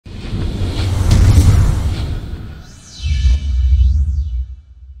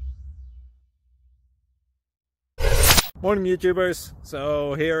Morning YouTubers.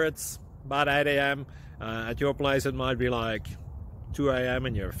 So here it's about 8 a.m. At your place it might be like 2 a.m.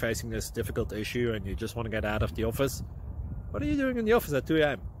 and you're facing this difficult issue and you just want to get out of the office. What are you doing in the office at 2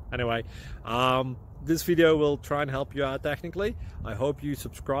 a.m.? Anyway, this video will try and help you out technically. I hope you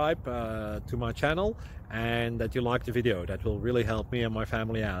subscribe to my channel and that you like the video. That will really help me and my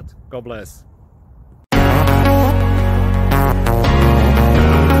family out. God bless.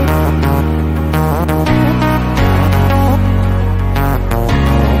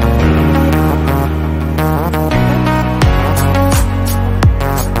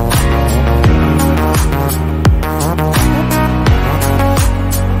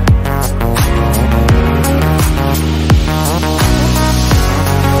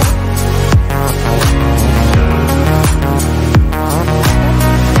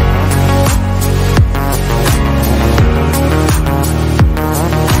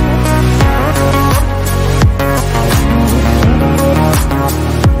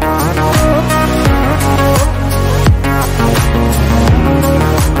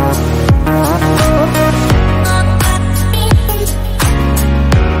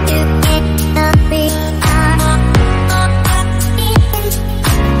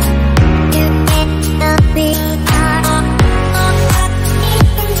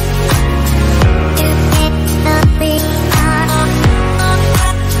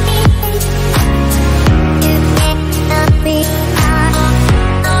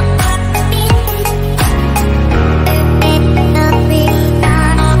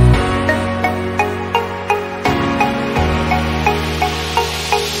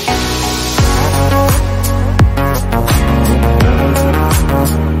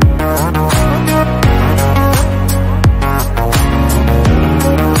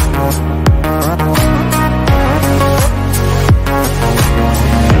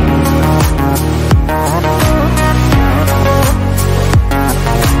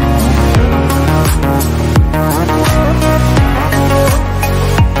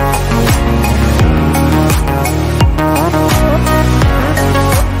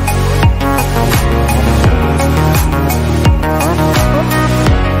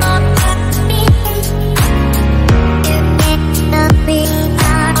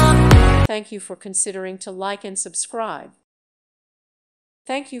 Thank you for considering to like and subscribe.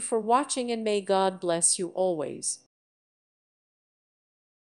 Thank you for watching and may God bless you always.